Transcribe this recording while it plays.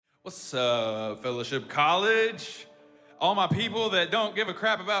What's up, Fellowship College? All my people that don't give a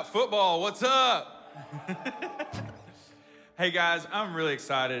crap about football, what's up? Hey guys, I'm really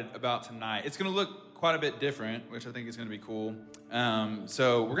excited about tonight. It's gonna look quite a bit different, which I think is gonna be cool.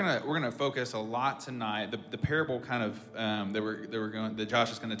 So we're gonna focus a lot tonight. The parable kind of that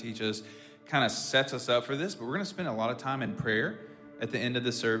Josh is gonna teach us kind of sets us up for this, but we're gonna spend a lot of time in prayer at the end of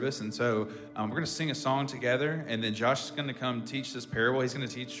the service. And so we're going to sing a song together, and then Josh is going to come teach this parable. He's going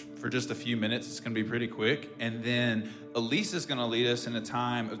to teach for just a few minutes. It's going to be pretty quick. And then Elise is going to lead us in a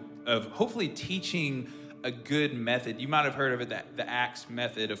time of hopefully teaching a good method. You might have heard of it, the Acts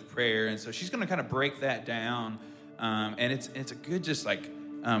method of prayer. And so she's going to kind of break that down. And it's a good just like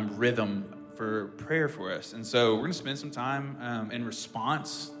rhythm for prayer for us. And so we're going to spend some time in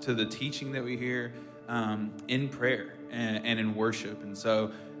response to the teaching that we hear in prayer and in worship. And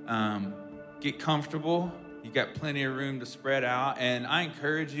so get comfortable. You got plenty of room to spread out. And I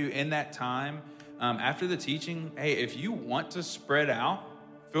encourage you in that time, after the teaching, hey, if you want to spread out,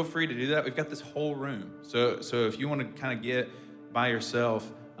 feel free to do that. We've got this whole room. So if you want to kind of get by yourself,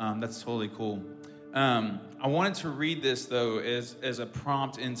 that's totally cool. I wanted to read this, though, as a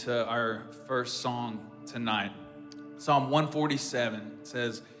prompt into our first song tonight. Psalm 147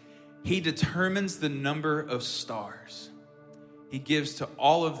 says, "He determines the number of stars. He gives to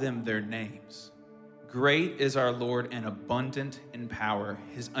all of them their names. Great is our Lord and abundant in power.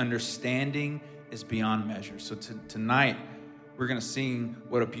 His understanding is beyond measure." So tonight, we're going to sing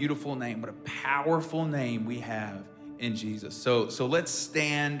what a beautiful name, what a powerful name we have in Jesus. So let's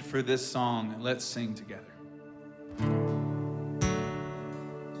stand for this song and let's sing together.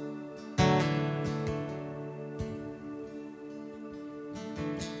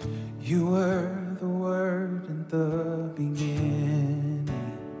 You were the Word in the beginning,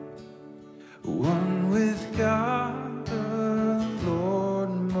 one with God the Lord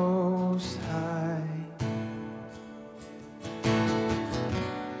Most High.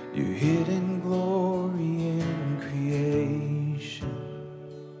 Your hidden glory in creation,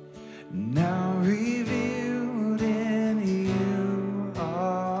 now revealed in you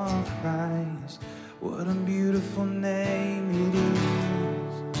are Christ. What a beautiful name it is.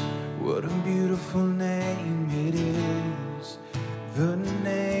 What a beautiful name it is, the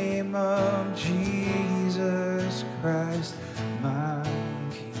name of Jesus Christ, my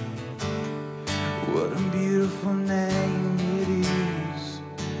King. What a beautiful name it is,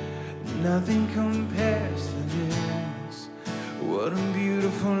 nothing compares to this. What a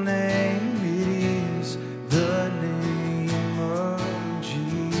beautiful name it is, the name of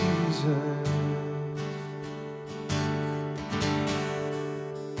Jesus.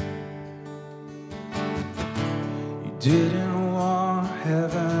 Didn't want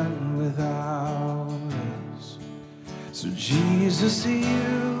heaven without us, so Jesus,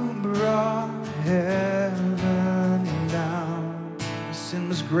 you brought heaven down. My sin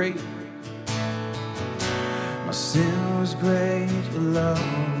was great, my sin was great, your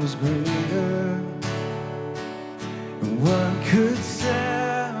love was greater. And what could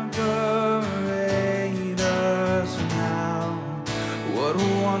separate us now? What a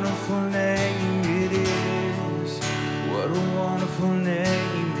wonderful name it is. What a wonderful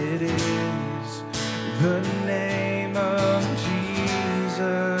name it is, the name of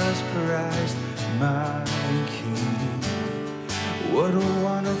Jesus Christ, my King. What a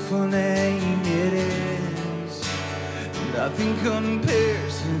wonderful name it is, nothing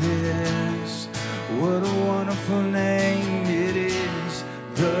compares to this. What a wonderful name it is,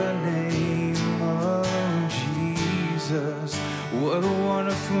 the name of Jesus. What a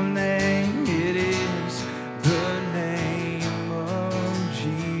wonderful name it is, the name of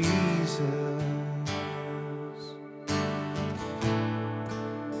Jesus.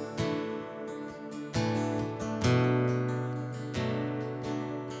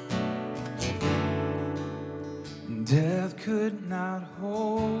 Death could not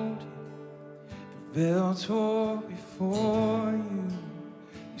hold you, the veil tore before you.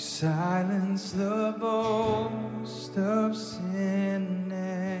 You silenced the boast of sin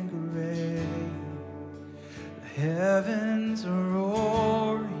and grave. The heavens are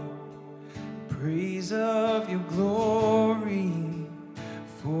roaring, praise of your glory,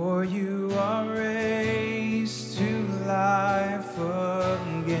 for you are raised to life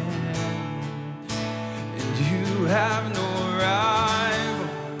again. And you have no rival,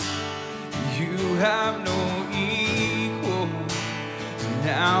 you have no equal,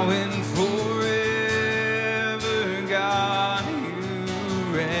 now and forever, God, you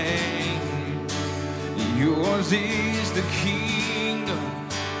reign. Yours is the kingdom,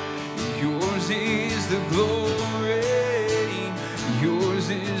 yours is the glory, yours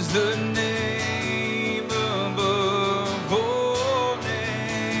is the name above all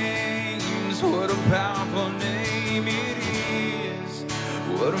names. What a powerful name it is.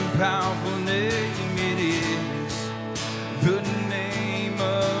 What a powerful name it is. The name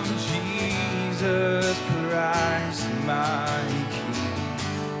of Jesus Christ, my King.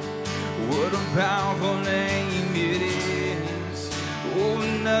 What a powerful name it is. Oh,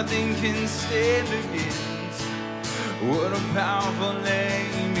 nothing can stand against. What a powerful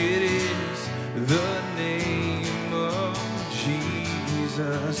name it is, the name of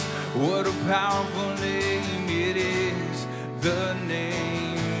Jesus. What a powerful name it is, the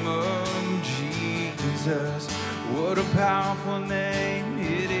name of Jesus. What a powerful name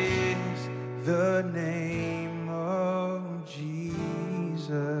it is, the name of Jesus.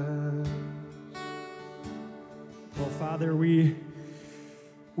 Well, Father, we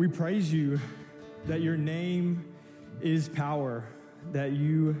praise you that your name is power, that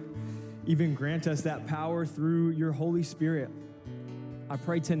you even grant us that power through your Holy Spirit. I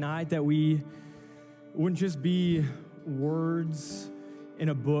pray tonight that we wouldn't just be words in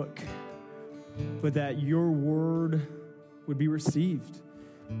a book, but that your word would be received,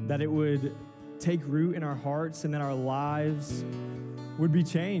 that it would take root in our hearts, and that our lives would be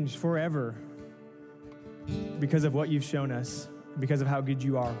changed forever because of what you've shown us, because of how good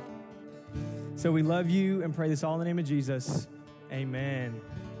you are. So we love you and pray this all in the name of Jesus. Amen.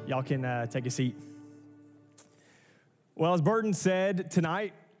 Y'all can take a seat. Well, as Burton said,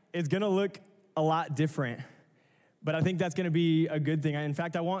 tonight it's going to look a lot different, but I think that's going to be a good thing. In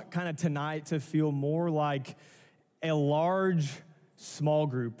fact, I want kind of tonight to feel more like a large small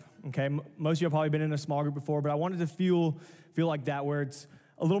group, okay? Most of you have probably been in a small group before, but I wanted to feel like that, where it's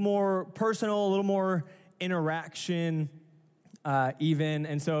a little more personal, a little more interaction, even.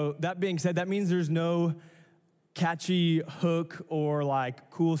 And so that being said, that means there's no catchy hook or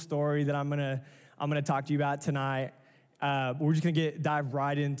like cool story that I'm gonna talk to you about tonight. We're just gonna dive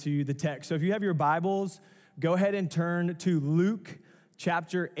right into the text. So if you have your Bibles, go ahead and turn to Luke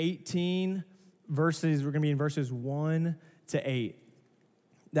chapter 18, we're gonna be in verses 1 to 8.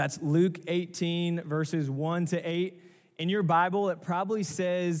 That's Luke 18, verses 1 to 8. In your Bible, it probably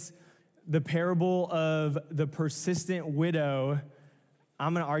says the parable of the persistent widow.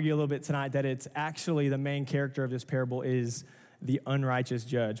 I'm going to argue a little bit tonight that it's actually the main character of this parable is the unrighteous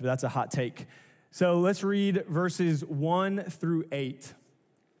judge, but that's a hot take. So let's read verses 1 through 8.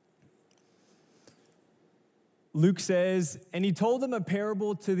 Luke says, "And he told them a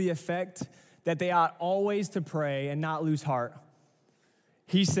parable to the effect that they ought always to pray and not lose heart.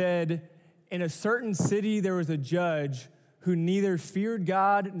 He said, in a certain city there was a judge who neither feared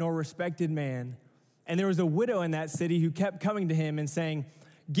God nor respected man. And there was a widow in that city who kept coming to him and saying,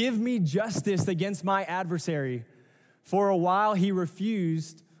 'Give me justice against my adversary.' For a while he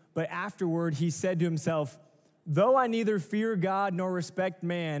refused, but afterward he said to himself, 'Though I neither fear God nor respect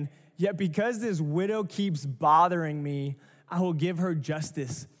man, yet because this widow keeps bothering me, I will give her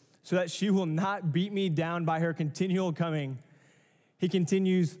justice, so that she will not beat me down by her continual coming.' He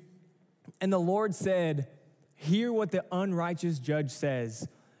continues, 'And the Lord said, hear what the unrighteous judge says,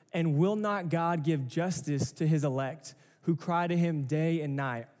 and will not God give justice to his elect, who cry to him day and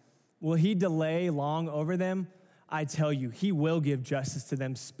night? Will he delay long over them? I tell you, he will give justice to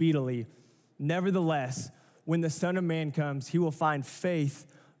them speedily. Nevertheless, when the Son of Man comes, he will find faith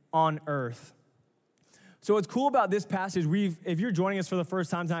on earth.'" So what's cool about this passage, if you're joining us for the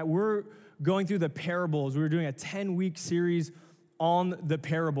first time tonight, we're going through the parables. We're doing a 10-week series on the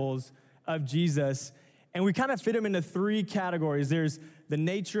parables of Jesus. And we kind of fit them into three categories. There's the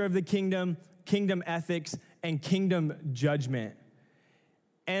nature of the kingdom, kingdom ethics, and kingdom judgment.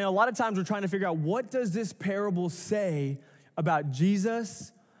 And a lot of times we're trying to figure out, what does this parable say about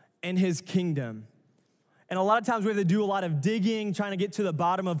Jesus and his kingdom? And a lot of times we have to do a lot of digging, trying to get to the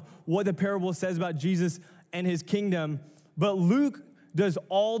bottom of what the parable says about Jesus and his kingdom. But Luke does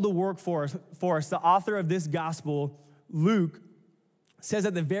all the work for us. The author of this gospel, Luke, says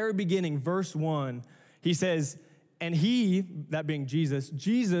at the very beginning, verse 1, he says, "And he," that being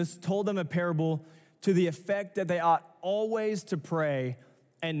Jesus told them a parable to the effect that they ought always to pray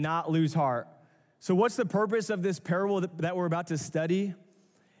and not lose heart. So what's the purpose of this parable that we're about to study?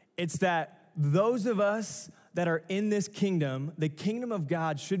 It's that those of us that are in this kingdom, the kingdom of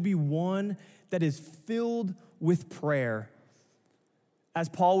God, should be one that is filled with prayer. As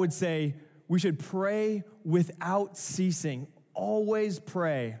Paul would say, we should pray without ceasing, always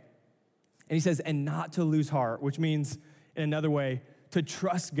pray. And he says, and not to lose heart, which means, in another way, to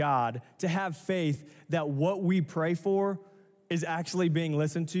trust God, to have faith that what we pray for is actually being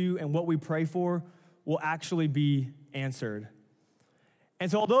listened to and what we pray for will actually be answered. And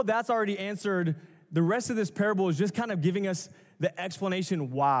so although that's already answered, the rest of this parable is just kind of giving us the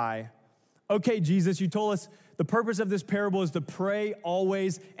explanation why. Okay, Jesus, you told us the purpose of this parable is to pray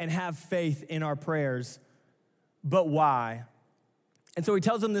always and have faith in our prayers. But why? And so he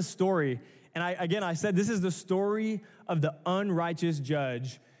tells them this story. And I said this is the story of the unrighteous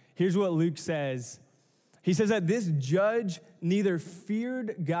judge. Here's what Luke says. He says that this judge neither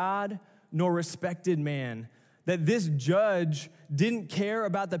feared God nor respected man. That this judge didn't care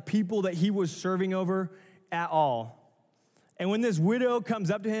about the people that he was serving over at all. And when this widow comes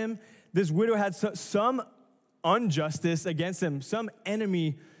up to him, this widow had some injustice against him, some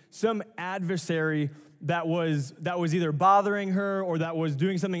enemy, some adversary that was either bothering her or that was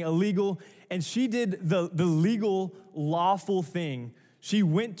doing something illegal. And she did the legal, lawful thing. She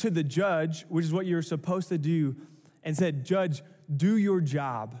went to the judge, which is what you're supposed to do, and said, "Judge, do your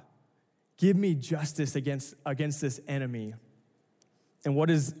job. Give me justice against this enemy." And what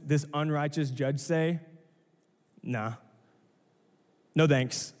does this unrighteous judge say? Nah. No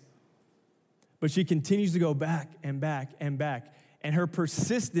thanks. But she continues to go back and back and back. And her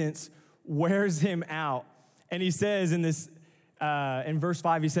persistence wears him out. And he says in verse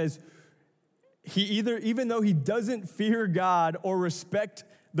 5, he says, even though he doesn't fear God or respect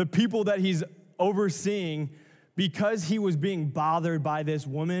the people that he's overseeing, because he was being bothered by this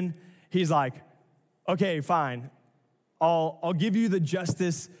woman, he's like, okay, fine. I'll give you the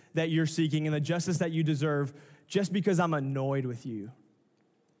justice that you're seeking and the justice that you deserve just because I'm annoyed with you.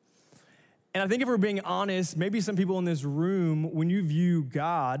 And I think if we're being honest, maybe some people in this room, when you view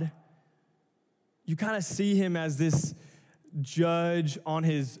God, you kind of see him as this judge on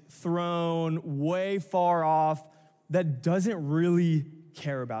his throne, way far off, that doesn't really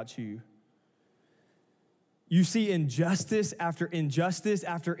care about you. You see injustice after injustice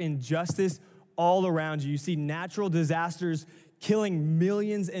after injustice all around you. You see natural disasters killing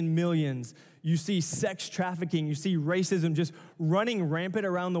millions and millions. You see sex trafficking. You see racism just running rampant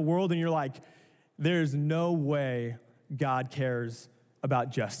around the world, and you're like, there's no way God cares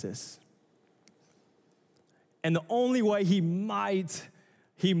about justice. And the only way he might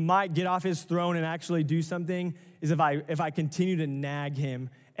get off his throne and actually do something is if I continue to nag him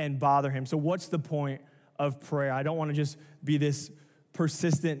and bother him. So what's the point of prayer? I don't want to just be this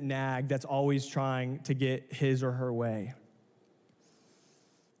persistent nag that's always trying to get his or her way.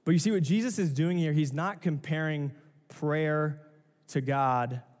 But you see what Jesus is doing here, he's not comparing prayer to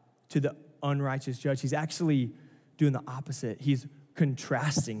God, to the unrighteous judge. He's actually doing the opposite. He's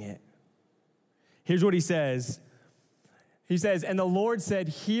contrasting it. Here's what he says. He says, "And the Lord said,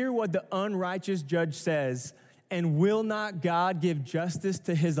 hear what the unrighteous judge says, and will not God give justice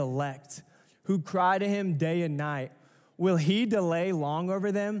to his elect, who cry to him day and night? Will he delay long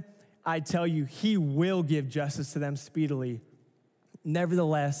over them? I tell you, he will give justice to them speedily.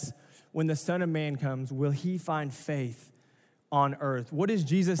 Nevertheless, when the Son of Man comes, will he find faith on earth?" What is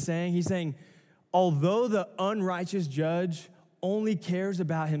Jesus saying? He's saying, although the unrighteous judge only cares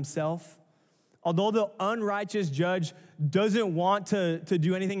about himself, although the unrighteous judge doesn't want to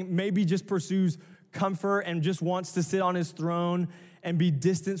do anything, maybe just pursues comfort and just wants to sit on his throne and be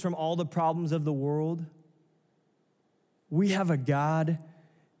distanced from all the problems of the world, we have a God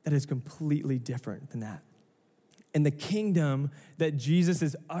that is completely different than that. And the kingdom that Jesus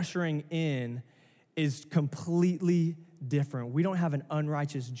is ushering in is completely different. We don't have an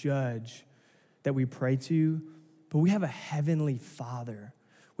unrighteous judge that we pray to, but we have a heavenly Father.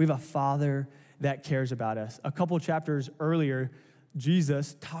 We have a Father that cares about us. A couple chapters earlier,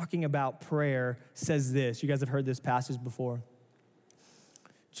 Jesus, talking about prayer, says this. You guys have heard this passage before.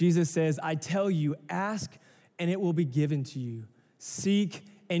 Jesus says, "I tell you, ask and it will be given to you. Seek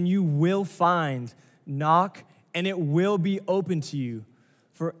and you will find. Knock and it will be open to you.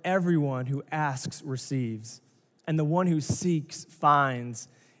 For everyone who asks receives, and the one who seeks finds,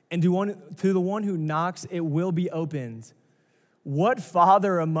 and to the one who knocks it will be opened. What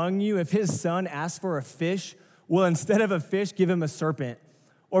father among you, if his son asks for a fish, will instead of a fish give him a serpent?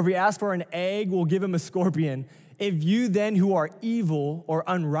 Or if he asks for an egg, will give him a scorpion? If you then who are evil or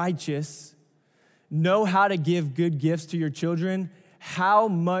unrighteous know how to give good gifts to your children, how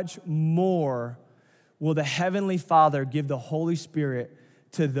much more will the Heavenly Father give the Holy Spirit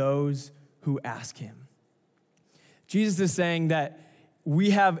to those who ask him?" Jesus is saying that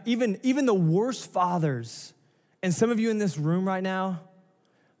we have even the worst fathers, and some of you in this room right now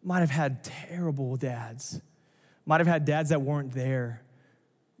might have had terrible dads, might have had dads that weren't there,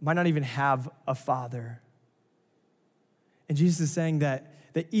 might not even have a father. And Jesus is saying that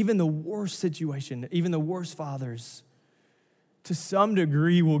even the worst situation, even the worst fathers, to some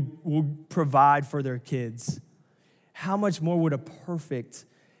degree will provide for their kids. how much more would a perfect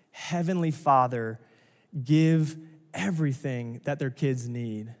heavenly Father give everything that their kids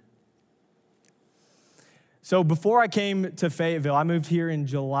need? So before I came to Fayetteville, I moved here in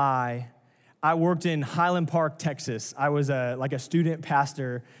July. I worked in Highland Park, Texas. I was a student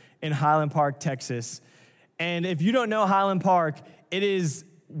pastor in Highland Park, Texas. And if you don't know Highland Park, it is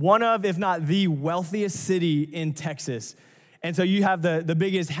one of, if not the wealthiest city in Texas. And so you have the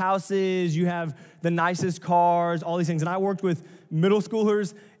biggest houses, you have the nicest cars, all these things. And I worked with middle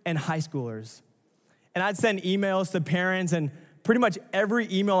schoolers and high schoolers. And I'd send emails to parents, and pretty much every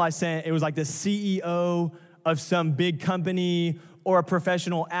email I sent, it was like the CEO of some big company or a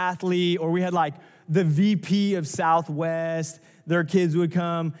professional athlete, or we had like the VP of Southwest, their kids would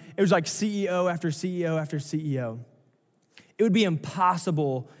come. It was like CEO after CEO after CEO. It would be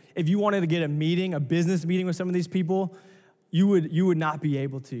impossible if you wanted to get a meeting, a business meeting with some of these people, you would not be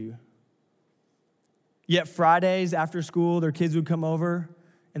able to. Yet Fridays after school, their kids would come over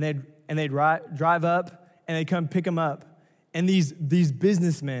and they'd drive up and they'd come pick them up. And these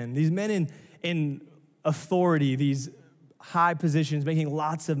businessmen, these men in authority, these high positions, making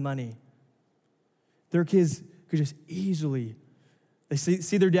lots of money, their kids could just easily, they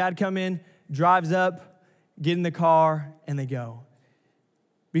see their dad come in, drives up, get in the car, and they go.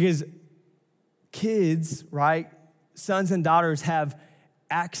 Because kids, right, sons and daughters have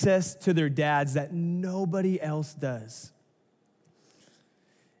access to their dads that nobody else does.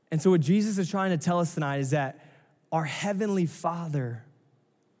 And so what Jesus is trying to tell us tonight is that our Heavenly Father,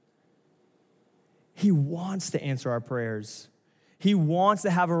 He wants to answer our prayers. He wants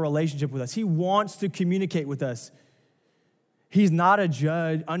to have a relationship with us. He wants to communicate with us. He's not a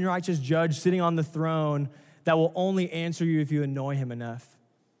judge, unrighteous judge sitting on the throne that will only answer you if you annoy Him enough.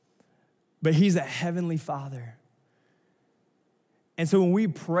 But He's a Heavenly Father. And so when we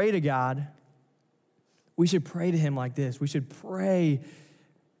pray to God, we should pray to Him like this. We should pray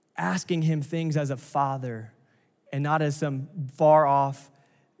asking Him things as a father and not as some far off,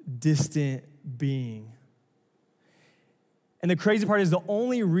 distant being. And the crazy part is the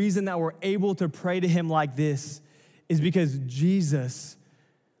only reason that we're able to pray to Him like this is because Jesus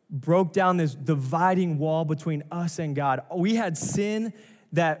broke down this dividing wall between us and God. We had sin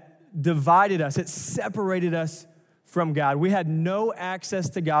that divided us. It separated us from God. We had no access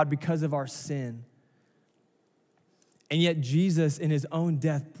to God because of our sin. And yet Jesus, in His own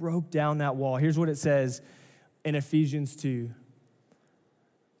death, broke down that wall. Here's what it says in Ephesians 2.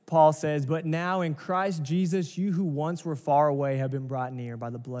 Paul says, "But now in Christ Jesus, you who once were far away have been brought near by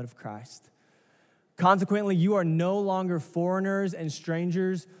the blood of Christ. Consequently, you are no longer foreigners and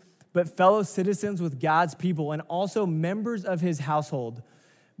strangers, but fellow citizens with God's people and also members of His household,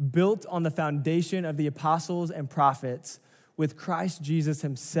 built on the foundation of the apostles and prophets, with Christ Jesus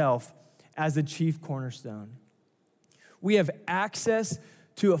Himself as the chief cornerstone." We have access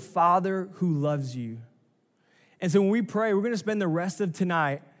to a Father who loves you. And so when we pray, we're going to spend the rest of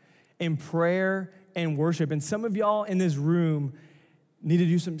tonight in prayer and worship. And some of y'all in this room need to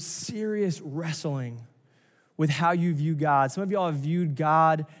do some serious wrestling with how you view God. Some of y'all have viewed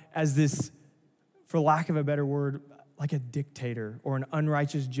God as this, for lack of a better word, like a dictator or an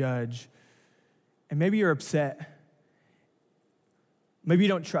unrighteous judge. And maybe you're upset. Maybe you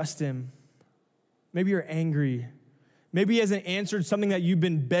don't trust Him. Maybe you're angry. Maybe He hasn't answered something that you've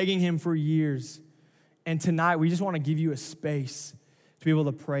been begging Him for years. And tonight, we just want to give you a space to be able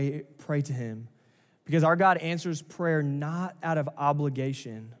to pray to Him. Because our God answers prayer not out of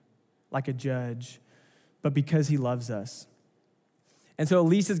obligation, like a judge, but because He loves us. And so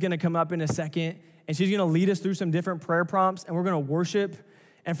Elise is going to come up in a second, and she's going to lead us through some different prayer prompts, and we're going to worship.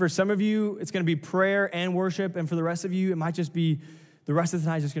 And for some of you, it's going to be prayer and worship. And for the rest of you, it might just be, the rest of the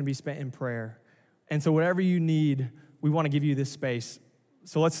night is just going to be spent in prayer. And so whatever you need, we want to give you this space.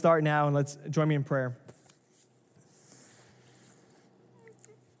 So let's start now, and let's join me in prayer.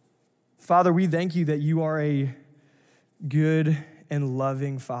 Father, we thank You that You are a good and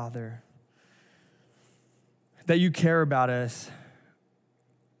loving Father, that You care about us,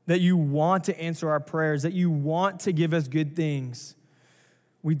 that You want to answer our prayers, that You want to give us good things.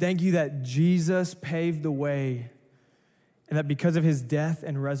 We thank You that Jesus paved the way, and that because of His death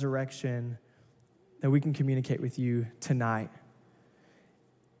and resurrection, that we can communicate with You tonight.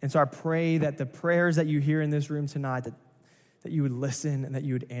 And so I pray that the prayers that You hear in this room tonight, that You would listen and that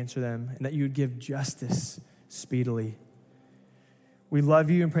You would answer them and that You would give justice speedily. We love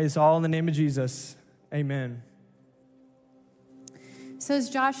You and pray this all in the name of Jesus. Amen. So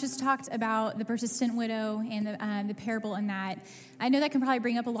as Josh just talked about the persistent widow and the parable in that, I know that can probably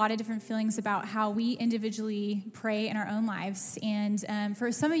bring up a lot of different feelings about how we individually pray in our own lives. And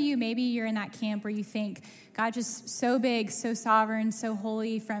for some of you, maybe you're in that camp where you think, God just so big, so sovereign, so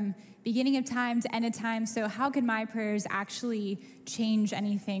holy from beginning of time to end of time, so how could my prayers actually change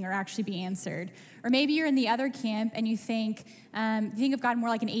anything or actually be answered? Or maybe you're in the other camp and you think of God more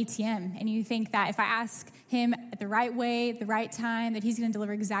like an ATM, and you think that if I ask him at the right way, at the right time, that he's going to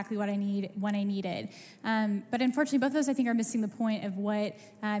deliver exactly what I need when I need it. But unfortunately, both of those, I think, are missing the point of what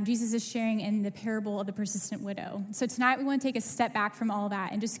Jesus is sharing in the parable of the persistent widow. So tonight we want to take a step back from all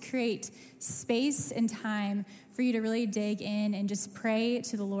that and just create space and time for you to really dig in and just pray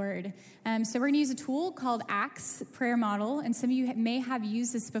to the Lord. So we're going to use a tool called ACTS Prayer Model, and some of you may have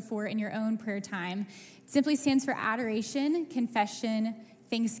used this before in your own prayer time. It simply stands for adoration, confession,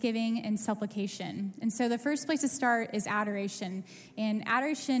 thanksgiving, and supplication. And so the first place to start is adoration. And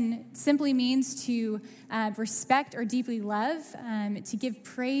adoration simply means to respect or deeply love, to give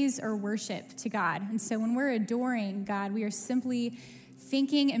praise or worship to God. And so when we're adoring God, we are simply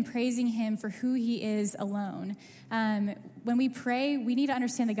thanking and praising him for who he is alone. When we pray, we need to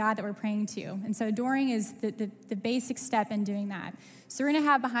understand the God that we're praying to. And so adoring is the basic step in doing that. So we're going to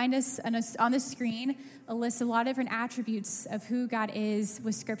have behind us on the screen a list of a lot of different attributes of who God is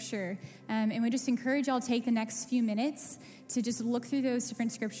with Scripture. And we just encourage y'all to take the next few minutes to just look through those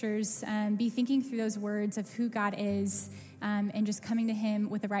different Scriptures, be thinking through those words of who God is, and just coming to him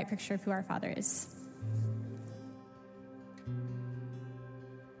with the right picture of who our Father is.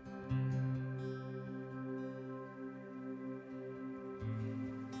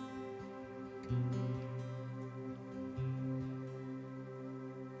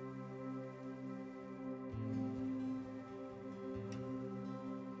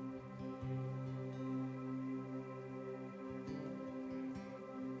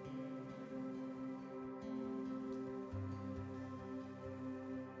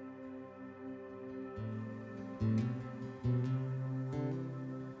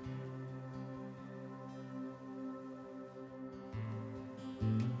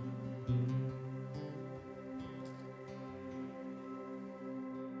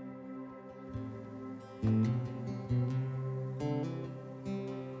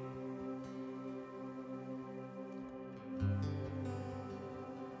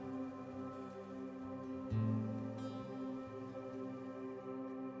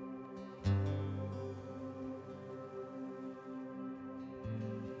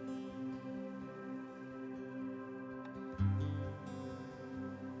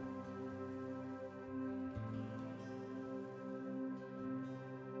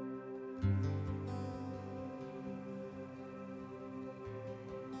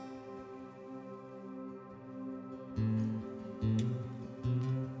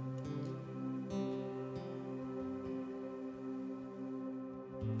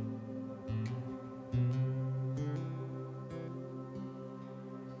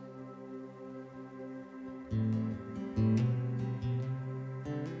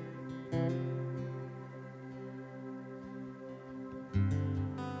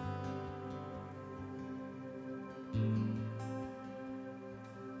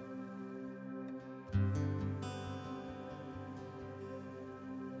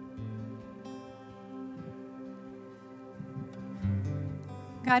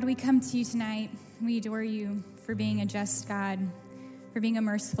 God, we come to you tonight. We adore you for being a just God, for being a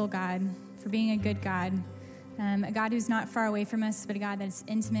merciful God, for being a good God, a God who's not far away from us, but a God that is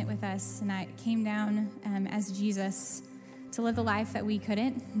intimate with us and that came down as Jesus to live the life that we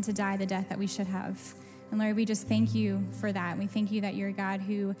couldn't and to die the death that we should have. And Lord, we just thank you for that. We thank you that you're a God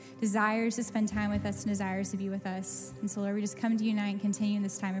who desires to spend time with us and desires to be with us. And so, Lord, we just come to you tonight and continue in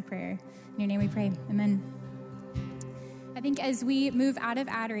this time of prayer. In your name we pray. Amen. I think as we move out of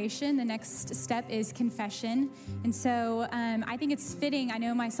adoration, the next step is confession. And so I think it's fitting, I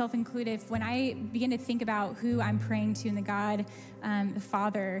know myself included, when I begin to think about who I'm praying to in the God, the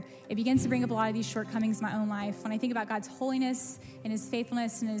Father, it begins to bring up a lot of these shortcomings in my own life. When I think about God's holiness and his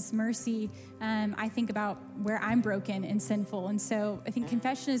faithfulness and his mercy, I think about where I'm broken and sinful. And so I think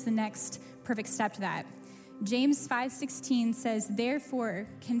confession is the next perfect step to that. James 5:16 says, "Therefore,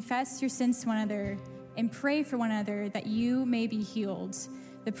 confess your sins to one another and pray for one another that you may be healed.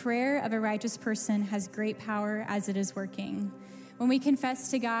 The prayer of a righteous person has great power as it is working." When we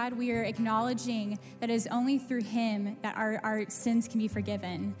confess to God, we are acknowledging that it is only through him that our sins can be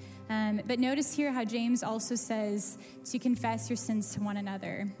forgiven. But notice here how James also says to confess your sins to one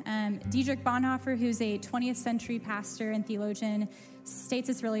another. Dietrich Bonhoeffer, who's a 20th century pastor and theologian, states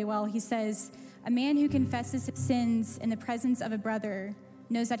this really well. He says, A man who confesses his sins in the presence of a brother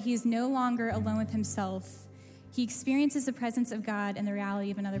knows that he is no longer alone with himself. He experiences the presence of God and the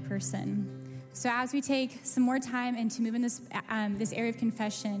reality of another person. So as we take some more time and to move in this area of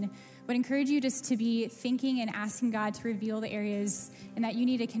confession, I would encourage you just to be thinking and asking God to reveal the areas and that you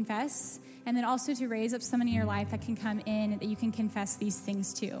need to confess, and then also to raise up someone in your life that can come in that you can confess these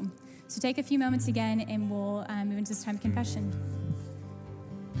things to. So take a few moments again, and we'll move into this time of confession.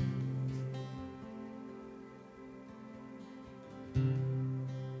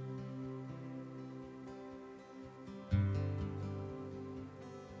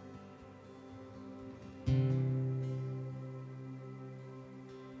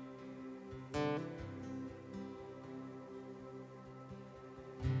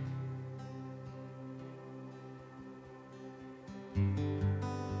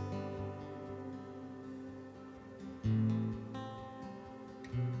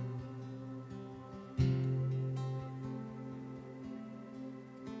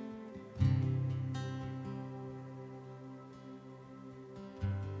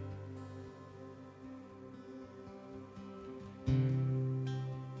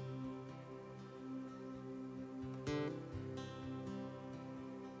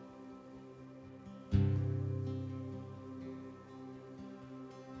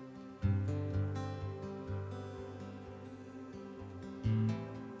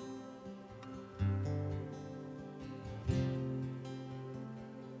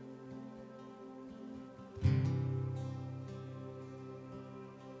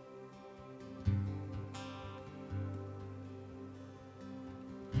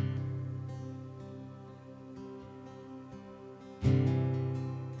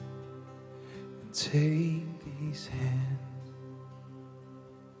 Take these hands,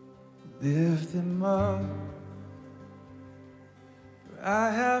 lift them up, for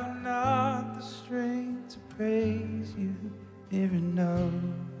I have not the strength to praise you near enough.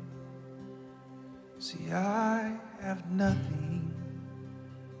 See, I have nothing,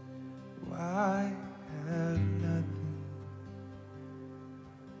 I have nothing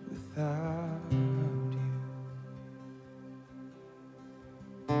without you.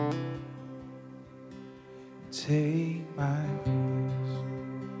 Take my voice,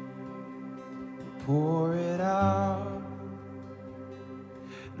 pour it out,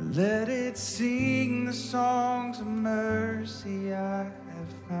 let it sing the songs of mercy I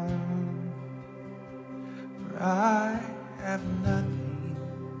have found. For I have nothing,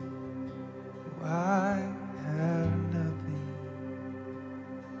 I have nothing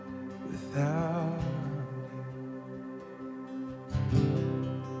without you.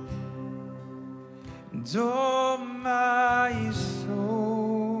 And all my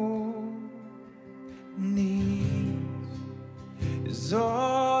soul needs is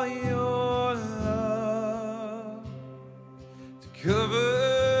all your love to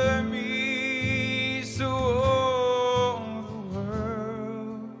cover me, so all the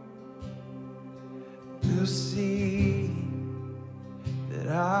world will see that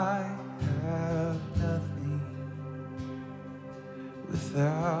I have nothing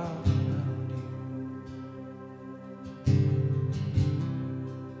without you.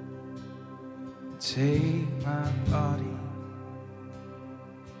 Take my body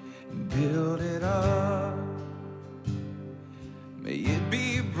and build it up. May it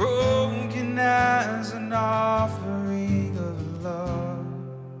be broken as an offering of love.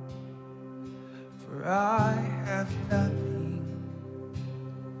 For I have nothing,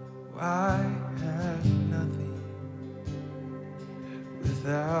 I have nothing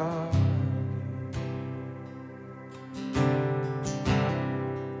without you.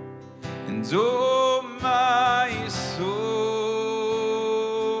 And oh, my soul,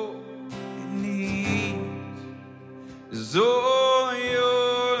 it needs is all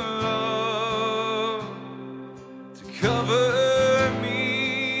your love to cover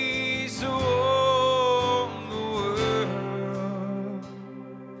me, so all the world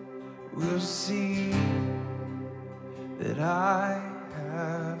will see that I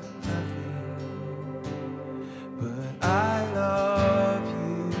have nothing, but I love you.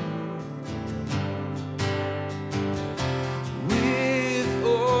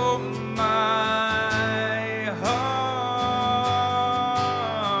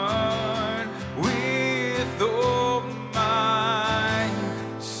 My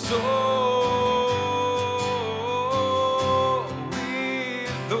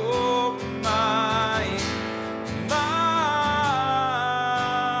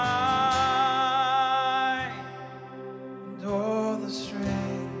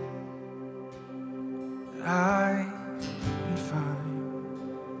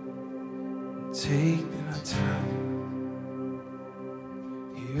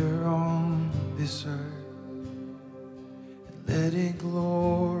here on this earth, and let it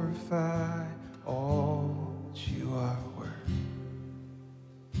glorify all that you are worth.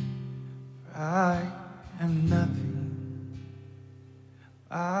 For I am nothing,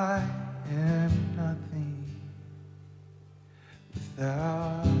 I am nothing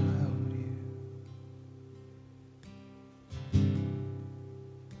without you.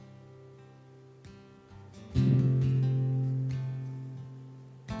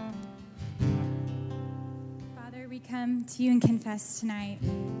 Father, we come to you and confess tonight.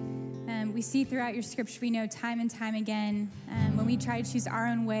 We see throughout your scripture, we know time and time again, when we try to choose our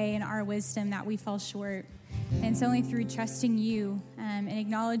own way and our wisdom, that we fall short. And it's only through trusting you and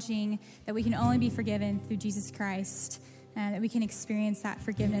acknowledging that we can only be forgiven through Jesus Christ, that we can experience that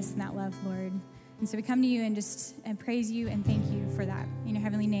forgiveness and that love, Lord. And so we come to you and just praise you and thank you for that. In your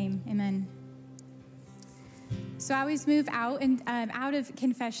heavenly name, amen. So I always move out of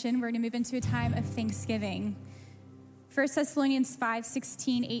confession. We're going to move into a time of thanksgiving. 1 Thessalonians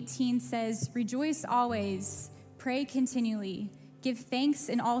 5:16-18 says, "Rejoice always, pray continually, give thanks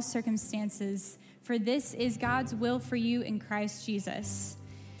in all circumstances, for this is God's will for you in Christ Jesus."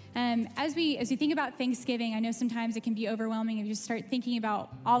 As we think about Thanksgiving, I know sometimes it can be overwhelming if you just start thinking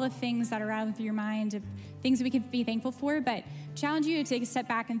about all the things that are running through your mind, of things that we could be thankful for, but challenge you to take a step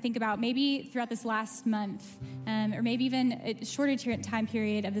back and think about maybe throughout this last month, or maybe even a shorter time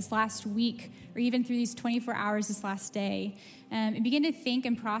period of this last week, or even through these 24 hours this last day, and begin to think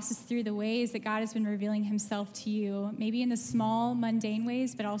and process through the ways that God has been revealing himself to you, maybe in the small, mundane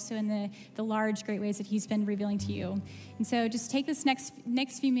ways, but also in the large, great ways that he's been revealing to you. And so just take this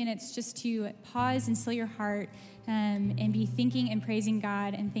next few minutes just to pause and still your heart, and be thinking and praising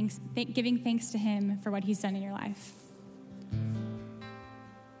God and giving thanks to him for what he's done in your life.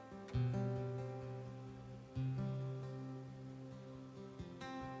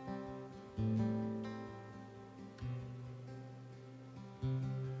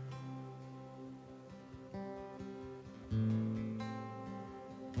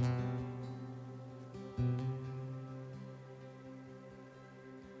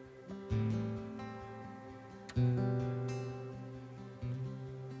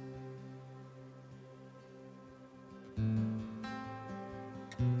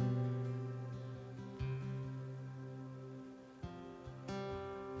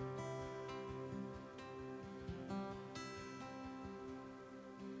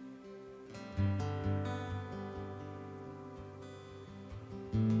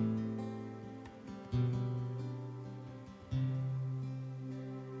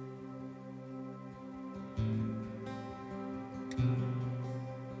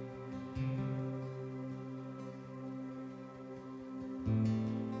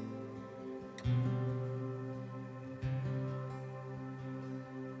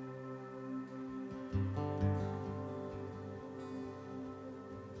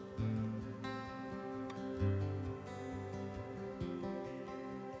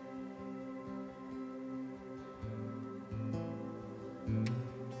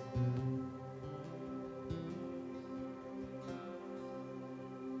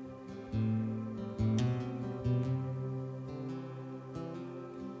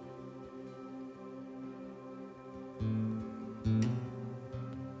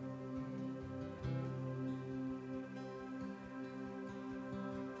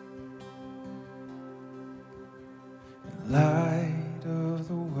 Light of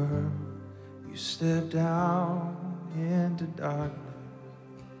the world, you step down into darkness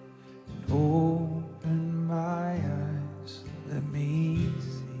and open my eyes, let me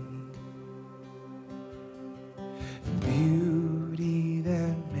see the beauty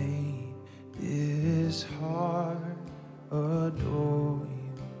that made this heart adore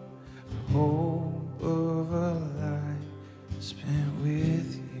you, the hope of a life spent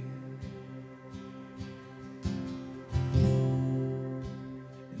with you.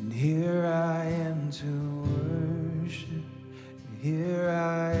 Here I am to worship, here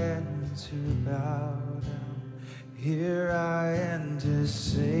I am to bow down, here I am to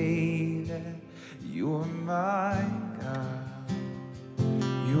say that you're my God.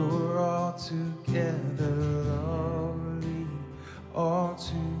 You're altogether lovely,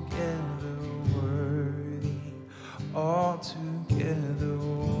 altogether worthy, altogether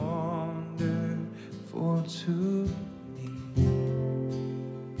wonderful to me.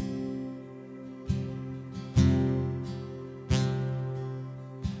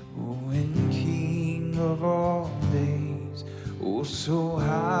 Of all days, oh so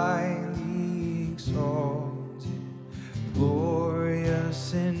highly exalted,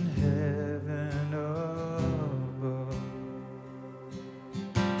 glorious in heaven above.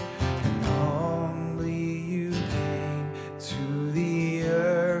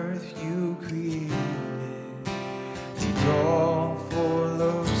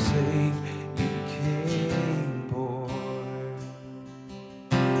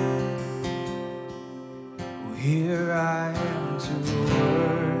 Here I am to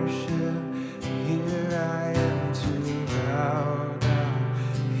worship. Here I am to bow down.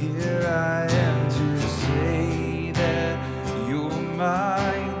 Here I am to say that you're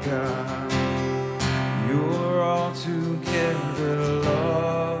my God. You're altogether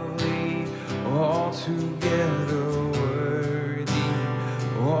lovely, altogether worthy,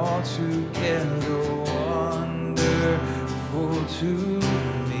 altogether wonderful to me.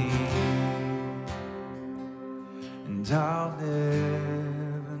 And I'll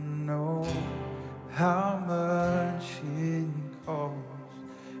never know how much it costs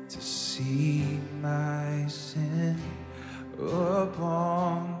to see my sin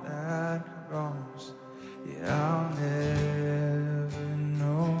upon that cross. Yeah, I'll never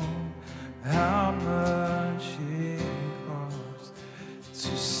know how much it costs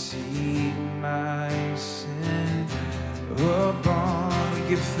to see my sin upon.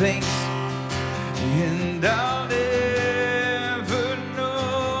 Give thanks, and I'll never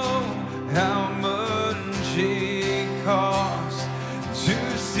know how much it costs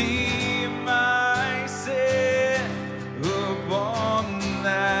to see my sin upon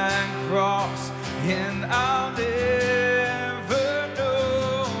that cross. And I'll never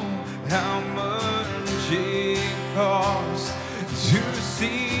know how much it costs to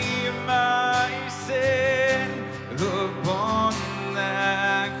see my sin upon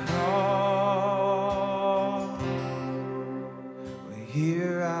that cross.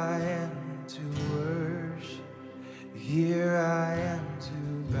 Here I am to worship. Here I am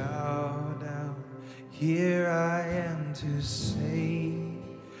to bow down. Here I am to say,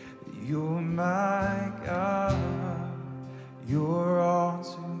 you're my God. You're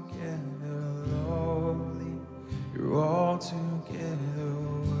altogether lovely. You're altogether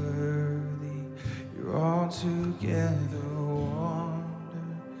worthy. You're altogether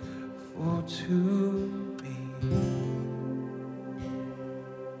wonderful to me.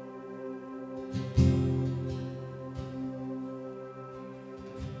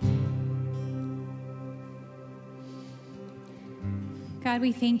 God,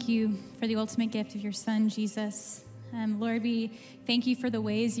 we thank you for the ultimate gift of your Son, Jesus. Lord, we thank you for the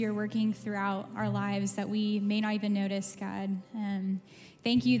ways you're working throughout our lives that we may not even notice, God.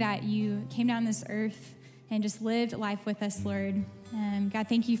 Thank you that you came down this earth and just lived life with us, Lord. God,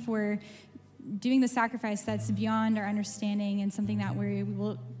 thank you for doing the sacrifice that's beyond our understanding and something that we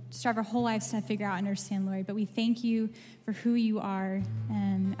will strive our whole lives to figure out and understand, Lord. But we thank you for who you are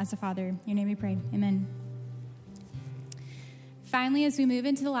as a Father. In your name we pray. Amen. Finally, as we move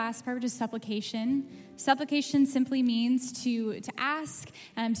into the last part, which is supplication. Supplication simply means to ask,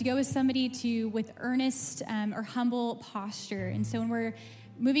 to go with somebody with earnest or humble posture. And so when we're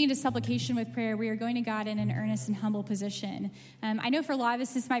moving into supplication with prayer, we are going to God in an earnest and humble position. I know for a lot of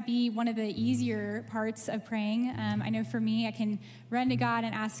us, this might be one of the easier parts of praying. I know for me, I can run to God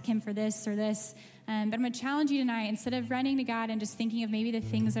and ask him for this or this. But I'm going to challenge you tonight, instead of running to God and just thinking of maybe the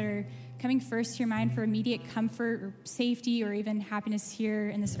things that are coming first to your mind for immediate comfort or safety or even happiness here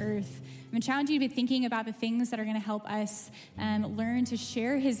in this earth, I'm going to challenge you to be thinking about the things that are going to help us learn to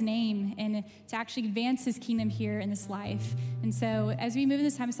share his name and to actually advance his kingdom here in this life. And so as we move in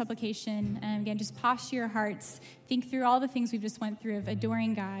this time of supplication, again, just posture your hearts, think through all the things we've just went through of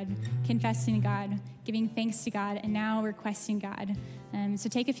adoring God, confessing God, giving thanks to God, and now requesting God. So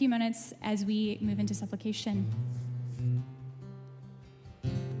take a few minutes as we move into supplication.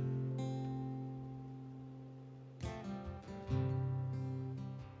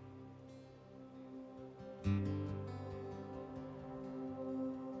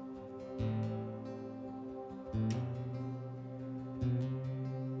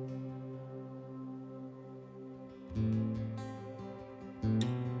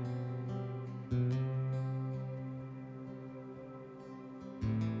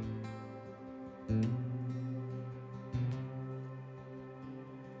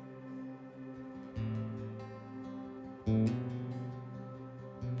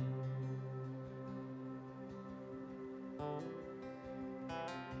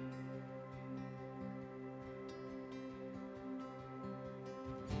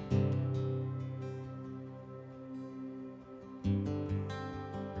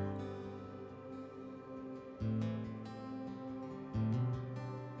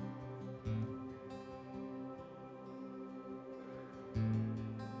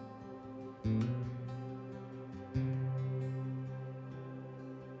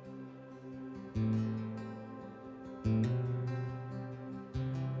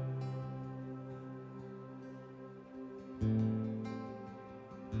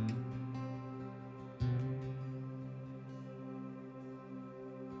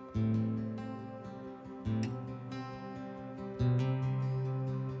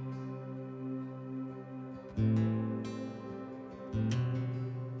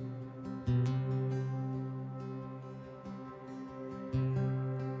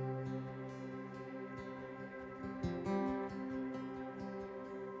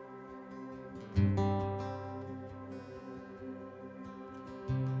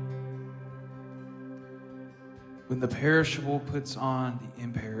 When the perishable puts on the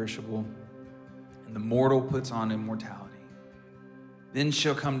imperishable, and the mortal puts on immortality, then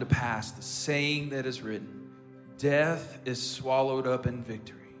shall come to pass the saying that is written, death is swallowed up in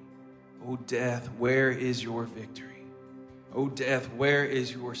victory. O death, where is your victory? O death, where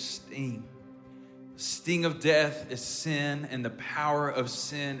is your sting? The sting of death is sin, and the power of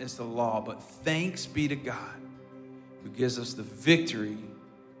sin is the law. But thanks be to God, who gives us the victory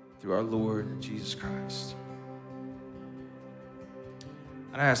through our Lord Jesus Christ.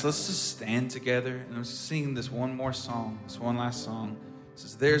 And I ask, let's just stand together and let's sing this one more song, this one last song. It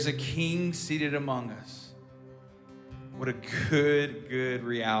says, there's a king seated among us. What a good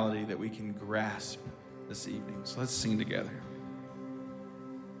reality that we can grasp this evening. So let's sing together.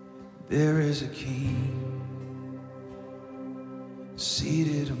 There is a king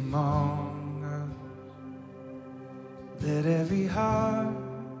seated among us. Let every heart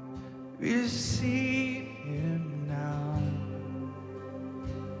receive him now.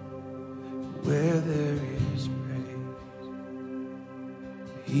 Where there is praise,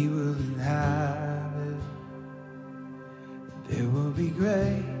 he will inhabit. There will be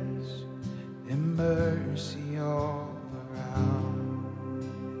grace and mercy all around.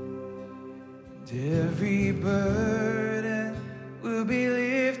 And every burden will be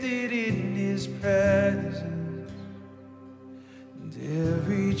lifted in his presence. And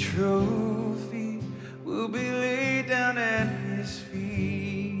every trophy will be laid down at his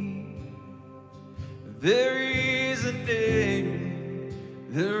feet. There is a name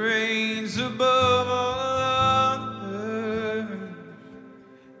that reigns above all others.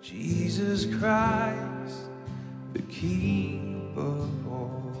 Jesus Christ, the King above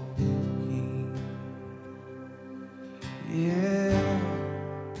all kings. Yeah.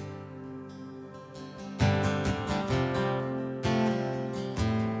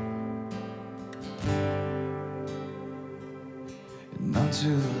 And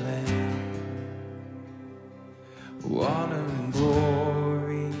unto the Lamb, honor and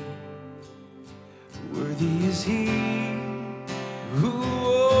glory, worthy is he who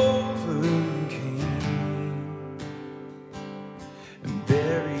overcame and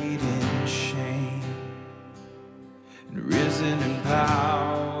buried in shame and risen in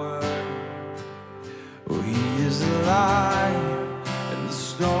power. Oh, he is alive and the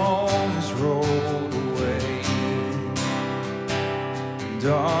stone is rolled away, and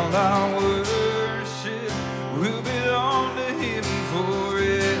all our worship will belong to him forever.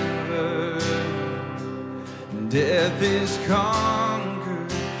 Death is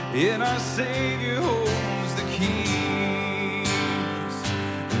conquered, and our Savior holds the keys.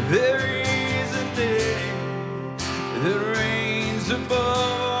 There is a name that reigns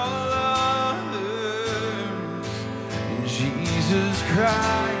above all others, Jesus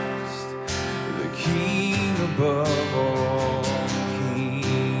Christ, the King above all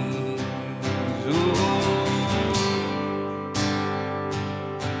kings.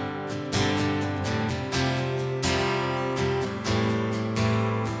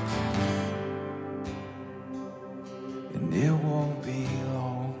 And it won't be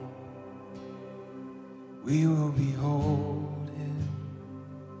long, we will behold him,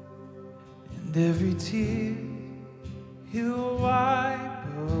 and every tear he'll wipe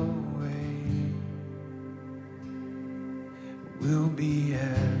away. We'll be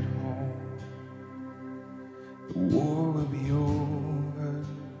at home, the war will be over,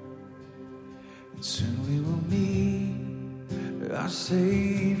 and soon we will meet our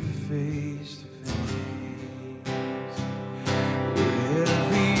Savior face to face.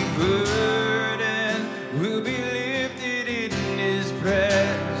 Every burden will be lifted in his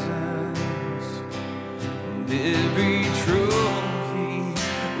presence, and every trophy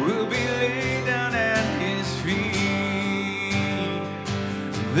will be laid down at his feet.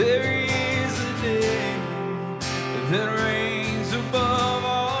 There is a name that reigns above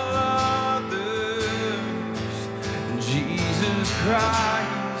all others, Jesus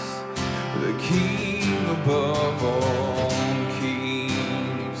Christ, the King above all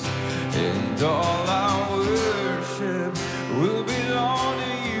kings. And all our worship will belong to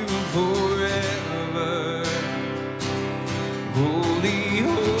you forever. Holy,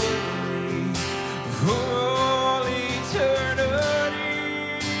 holy, for all eternity.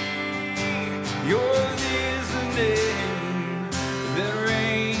 Yours is the name that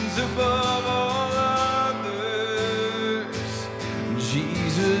reigns above all others,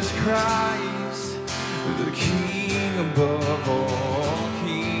 Jesus Christ, the King above all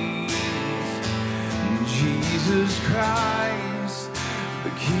kings. Jesus Christ,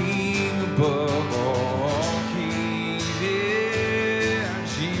 the King above all kings. Yeah,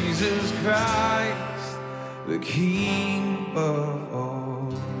 Jesus Christ, the King above all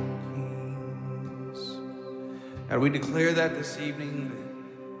kings. God, we declare that this evening,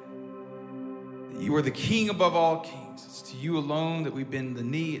 that you are the King above all kings. It's to you alone that we bend the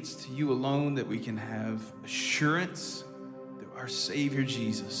knee. It's to you alone that we can have assurance through our Savior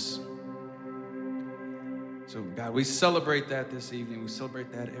Jesus. So, God, we celebrate that this evening. We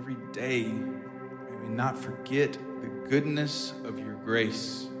celebrate that every day. May we not forget the goodness of your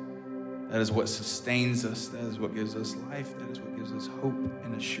grace. That is what sustains us. That is what gives us life. That is what gives us hope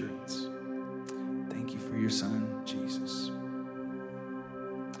and assurance. Thank you for your Son, Jesus.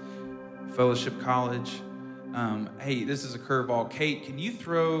 Fellowship College. Hey, this is a curveball. Kate, can you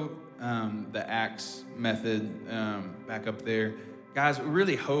throw the Acts method back up there? Guys, we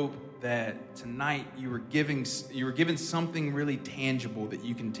really hope that tonight you were given something really tangible that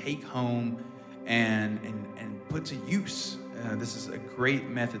you can take home and put to use. This is a great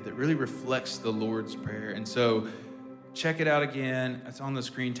method that really reflects the Lord's Prayer. And so check it out again. It's on the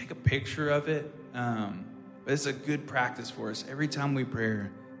screen. Take a picture of it. But it's a good practice for us every time we pray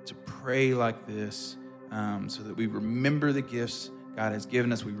to pray like this, so that we remember the gifts God has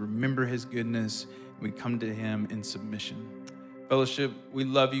given us. We remember his goodness. And we come to him in submission. Fellowship, we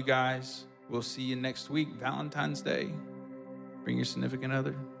love you guys. We'll see you next week, Valentine's Day. Bring your significant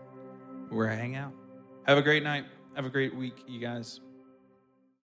other. We're hang out. Have a great night. Have a great week, you guys.